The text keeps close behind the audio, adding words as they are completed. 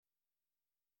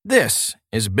This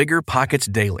is Bigger Pockets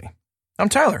Daily. I'm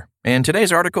Tyler, and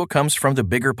today's article comes from the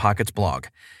Bigger Pockets blog.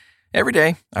 Every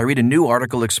day, I read a new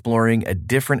article exploring a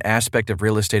different aspect of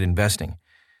real estate investing.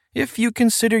 If you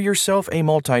consider yourself a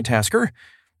multitasker,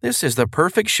 this is the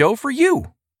perfect show for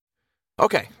you.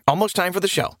 Okay, almost time for the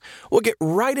show. We'll get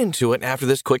right into it after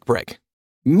this quick break.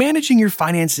 Managing your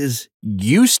finances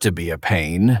used to be a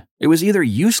pain. It was either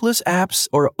useless apps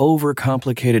or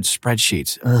overcomplicated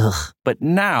spreadsheets. But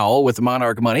now, with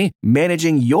Monarch Money,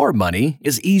 managing your money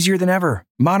is easier than ever.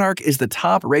 Monarch is the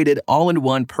top-rated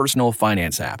all-in-one personal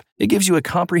finance app. It gives you a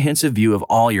comprehensive view of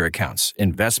all your accounts,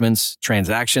 investments,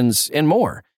 transactions, and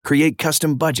more. Create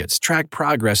custom budgets, track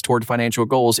progress toward financial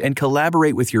goals, and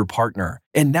collaborate with your partner.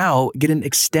 And now, get an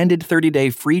extended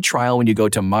 30-day free trial when you go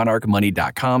to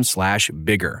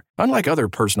monarchmoney.com/bigger. Unlike other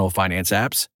personal finance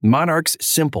apps, Monarch's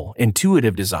simple,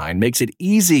 intuitive design makes it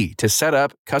easy to set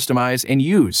up, customize, and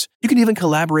use. You can even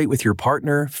collaborate with your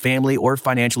partner, family, or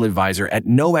financial advisor at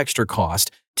no extra cost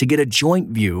to get a joint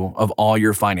view of all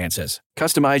your finances.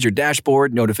 Customize your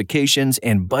dashboard, notifications,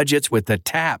 and budgets with a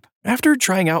tap. After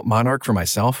trying out Monarch for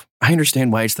myself, I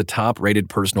understand why it's the top-rated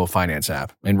personal finance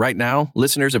app. And right now,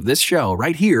 listeners of this show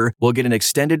right here will get an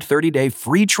extended 30-day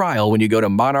free trial when you go to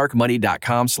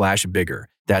monarchmoney.com/bigger.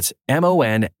 That's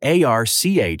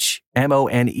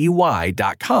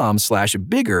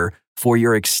monarchmoney.com/bigger for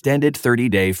your extended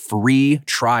 30-day free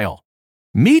trial.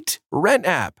 Meet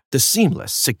RentApp, the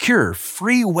seamless, secure,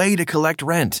 free way to collect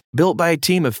rent. Built by a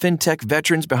team of fintech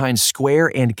veterans behind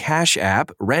Square and Cash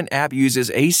App, RentApp uses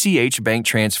ACH bank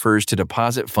transfers to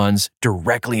deposit funds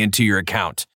directly into your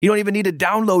account. You don't even need to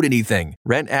download anything.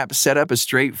 RentApp setup is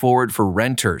straightforward for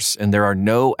renters, and there are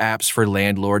no apps for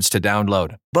landlords to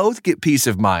download. Both get peace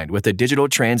of mind with a digital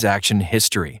transaction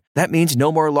history. That means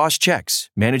no more lost checks,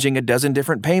 managing a dozen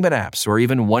different payment apps, or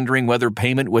even wondering whether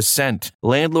payment was sent.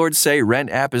 Landlords say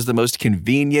RentApp is the most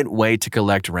convenient way to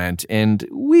collect rent, and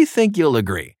we think you'll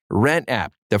agree. RentApp,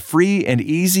 the free and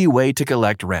easy way to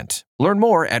collect rent. Learn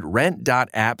more at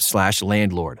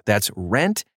rent.app/landlord. That's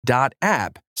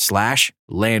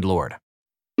rent.app/landlord.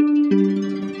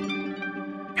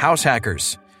 House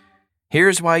hackers.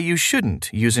 Here's why you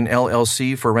shouldn't use an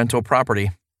LLC for rental property,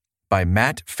 by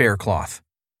Matt Faircloth.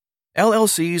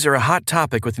 LLCs are a hot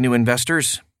topic with new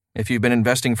investors. If you've been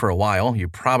investing for a while, you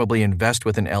probably invest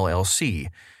with an LLC.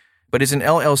 But is an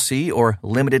LLC or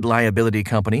limited liability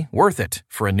company worth it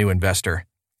for a new investor?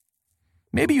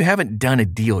 Maybe you haven't done a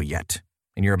deal yet,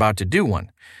 and you're about to do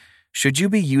one. Should you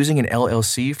be using an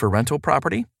LLC for rental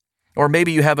property? Or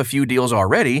maybe you have a few deals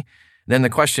already. Then the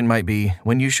question might be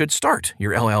when you should start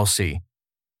your LLC.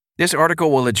 This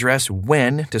article will address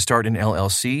when to start an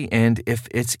LLC and if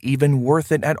it's even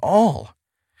worth it at all.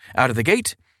 Out of the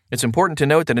gate, it's important to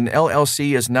note that an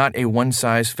LLC is not a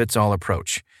one-size-fits-all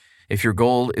approach. If your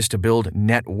goal is to build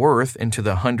net worth into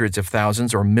the hundreds of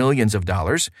thousands or millions of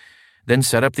dollars, then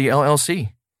set up the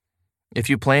LLC. If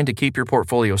you plan to keep your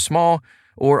portfolio small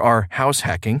or are house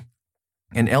hacking,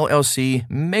 an LLC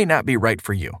may not be right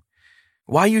for you.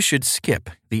 Why you should skip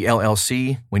the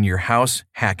LLC when you're house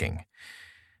hacking.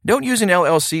 Don't use an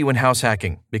LLC when house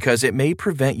hacking because it may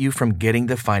prevent you from getting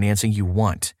the financing you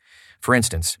want. For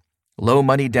instance, low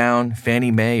money down,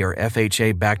 Fannie Mae or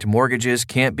FHA-backed mortgages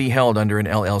can't be held under an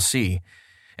LLC.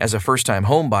 As a first-time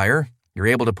home buyer, you're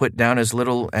able to put down as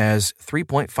little as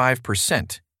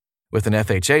 3.5% with an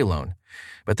FHA loan.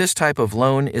 But this type of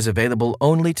loan is available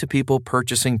only to people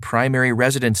purchasing primary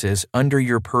residences under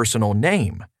your personal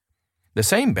name. The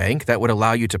same bank that would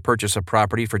allow you to purchase a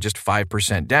property for just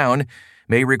 5% down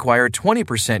may require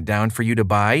 20% down for you to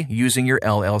buy using your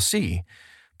LLC.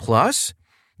 Plus,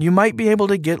 you might be able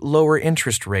to get lower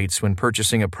interest rates when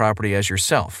purchasing a property as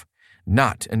yourself,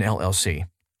 not an LLC.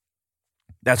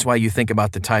 That's why you think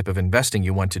about the type of investing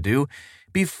you want to do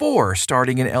before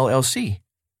starting an LLC.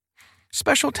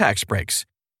 Special tax breaks.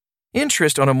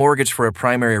 Interest on a mortgage for a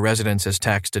primary residence is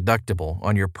tax deductible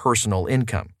on your personal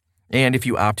income. And if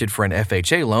you opted for an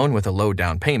FHA loan with a low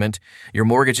down payment, your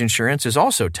mortgage insurance is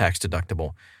also tax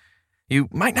deductible. You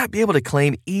might not be able to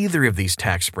claim either of these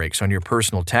tax breaks on your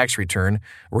personal tax return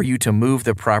were you to move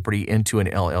the property into an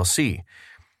LLC.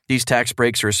 These tax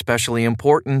breaks are especially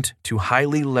important to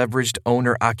highly leveraged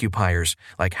owner-occupiers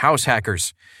like house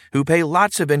hackers who pay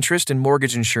lots of interest and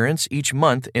mortgage insurance each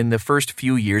month in the first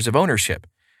few years of ownership.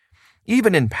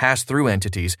 Even in pass-through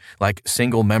entities like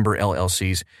single-member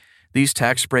LLCs, these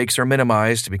tax breaks are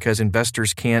minimized because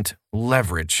investors can't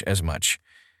leverage as much.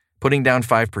 Putting down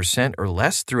 5% or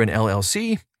less through an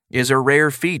LLC is a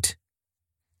rare feat.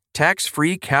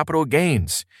 Tax-free capital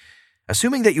gains.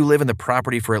 Assuming that you live in the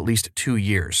property for at least 2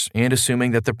 years and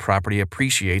assuming that the property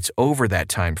appreciates over that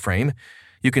time frame,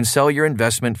 you can sell your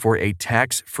investment for a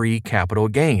tax-free capital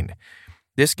gain.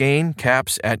 This gain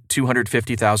caps at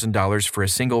 $250,000 for a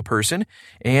single person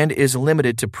and is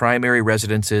limited to primary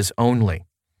residences only.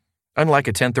 Unlike a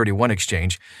 1031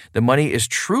 exchange, the money is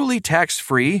truly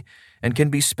tax-free and can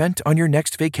be spent on your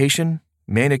next vacation,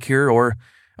 manicure, or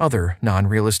other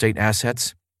non-real estate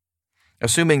assets.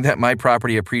 Assuming that my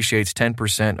property appreciates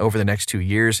 10% over the next 2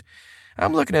 years,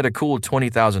 I'm looking at a cool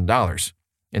 $20,000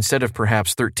 instead of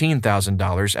perhaps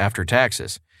 $13,000 after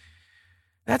taxes.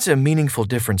 That's a meaningful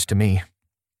difference to me.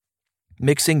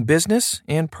 Mixing business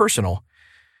and personal.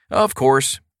 Of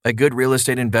course, a good real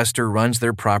estate investor runs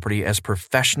their property as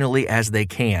professionally as they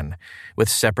can, with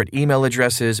separate email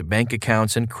addresses, bank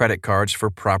accounts, and credit cards for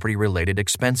property-related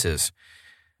expenses.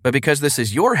 But because this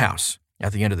is your house,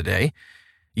 at the end of the day,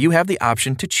 you have the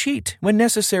option to cheat when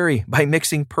necessary by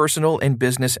mixing personal and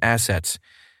business assets.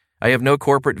 I have no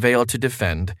corporate veil to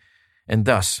defend, and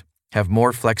thus have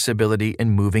more flexibility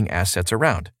in moving assets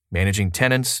around, managing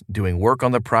tenants, doing work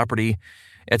on the property,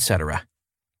 etc.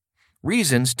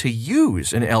 Reasons to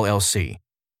use an LLC.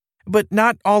 But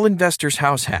not all investors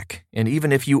house hack, and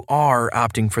even if you are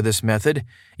opting for this method,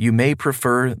 you may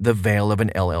prefer the veil of an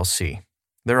LLC.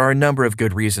 There are a number of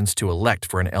good reasons to elect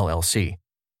for an LLC.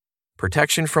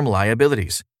 Protection from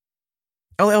liabilities.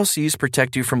 LLCs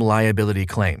protect you from liability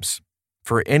claims.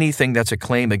 For anything that's a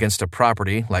claim against a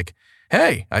property, like,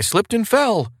 hey, I slipped and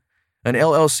fell, an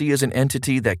LLC is an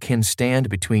entity that can stand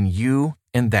between you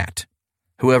and that.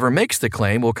 Whoever makes the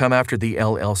claim will come after the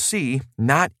LLC,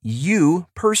 not you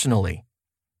personally.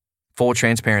 Full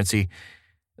transparency,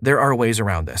 there are ways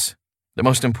around this. The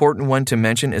most important one to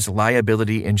mention is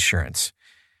liability insurance.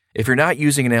 If you're not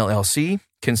using an LLC,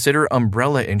 consider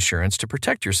umbrella insurance to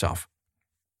protect yourself.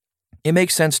 It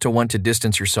makes sense to want to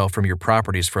distance yourself from your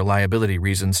properties for liability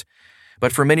reasons,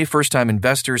 but for many first-time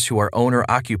investors who are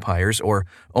owner-occupiers or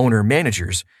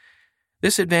owner-managers,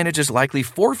 this advantage is likely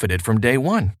forfeited from day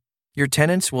one. Your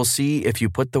tenants will see if you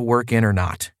put the work in or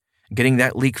not. Getting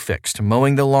that leak fixed,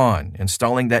 mowing the lawn,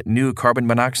 installing that new carbon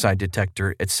monoxide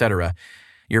detector, etc.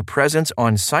 Your presence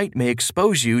on site may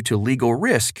expose you to legal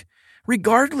risk,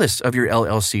 regardless of your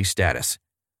LLC status.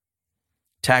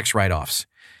 Tax write-offs.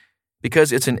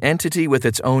 Because it's an entity with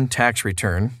its own tax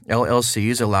return,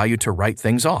 LLCs allow you to write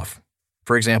things off.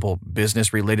 For example,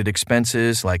 business-related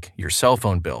expenses like your cell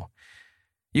phone bill.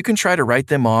 You can try to write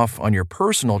them off on your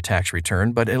personal tax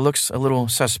return, but it looks a little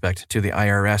suspect to the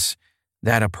IRS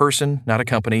that a person, not a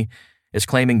company, is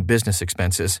claiming business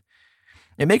expenses.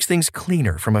 It makes things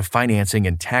cleaner from a financing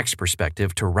and tax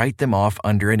perspective to write them off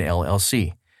under an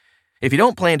LLC. If you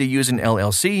don't plan to use an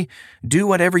LLC, do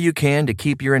whatever you can to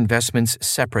keep your investments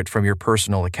separate from your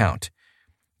personal account.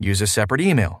 Use a separate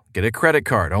email, get a credit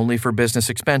card only for business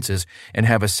expenses, and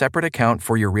have a separate account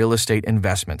for your real estate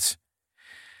investments.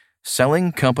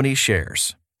 Selling company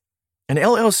shares. An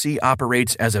LLC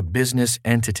operates as a business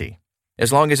entity.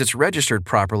 As long as it's registered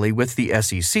properly with the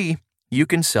SEC, you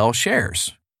can sell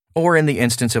shares, or in the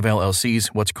instance of LLCs,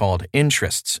 what's called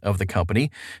interests of the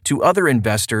company, to other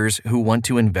investors who want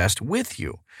to invest with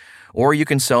you. Or you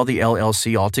can sell the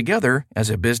LLC altogether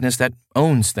as a business that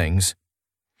owns things.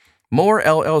 More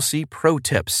LLC pro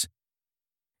tips.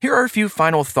 Here are a few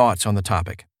final thoughts on the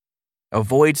topic.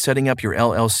 Avoid setting up your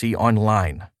LLC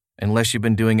online, unless you've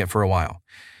been doing it for a while.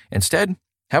 Instead,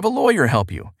 have a lawyer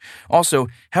help you. Also,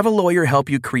 have a lawyer help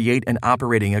you create an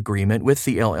operating agreement with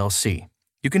the LLC.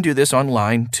 You can do this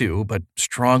online too, but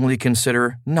strongly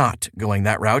consider not going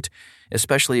that route,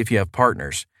 especially if you have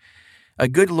partners. A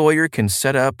good lawyer can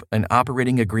set up an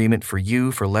operating agreement for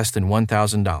you for less than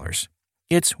 $1,000.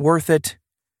 It's worth it.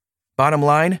 Bottom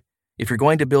line, if you're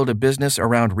going to build a business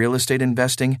around real estate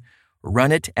investing,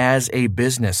 run it as a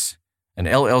business. An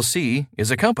LLC is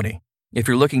a company. If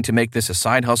you're looking to make this a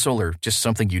side hustle or just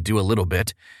something you do a little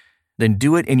bit, then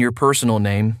do it in your personal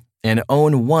name and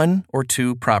own 1 or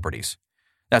 2 properties.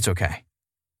 That's okay.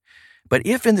 But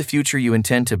if in the future you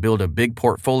intend to build a big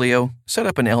portfolio, set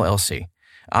up an LLC.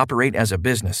 Operate as a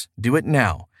business. Do it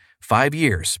now, 5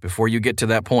 years before you get to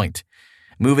that point.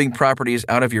 Moving properties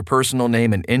out of your personal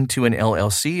name and into an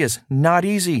LLC is not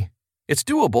easy. It's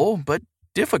doable, but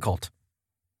difficult.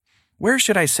 Where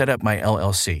should I set up my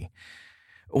LLC?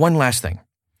 One last thing.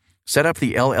 Set up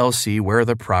the LLC where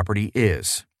the property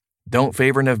is. Don't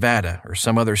favor Nevada or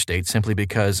some other state simply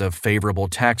because of favorable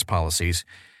tax policies.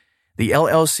 The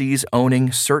LLCs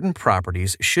owning certain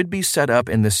properties should be set up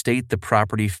in the state the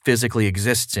property physically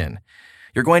exists in.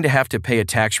 You're going to have to pay a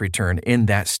tax return in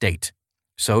that state.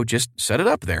 So just set it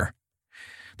up there.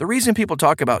 The reason people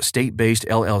talk about state-based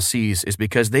LLCs is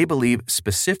because they believe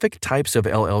specific types of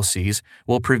LLCs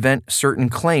will prevent certain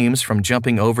claims from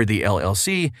jumping over the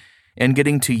LLC and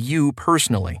getting to you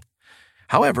personally.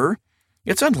 However,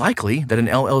 it's unlikely that an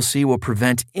LLC will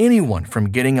prevent anyone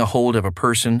from getting a hold of a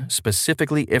person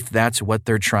specifically if that's what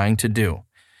they're trying to do.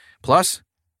 Plus,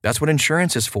 that's what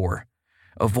insurance is for.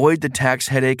 Avoid the tax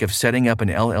headache of setting up an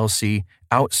LLC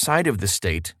outside of the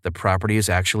state the property is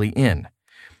actually in.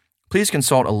 Please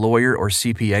consult a lawyer or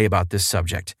CPA about this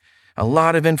subject. A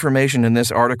lot of information in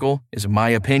this article is my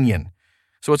opinion,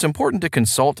 so it's important to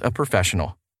consult a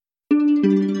professional.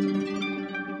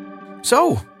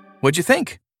 So, what'd you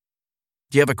think?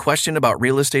 Do you have a question about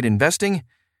real estate investing?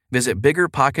 Visit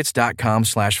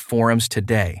biggerpockets.com/forums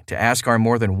today to ask our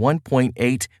more than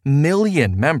 1.8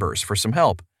 million members for some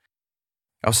help.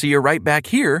 I'll see you right back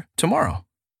here tomorrow.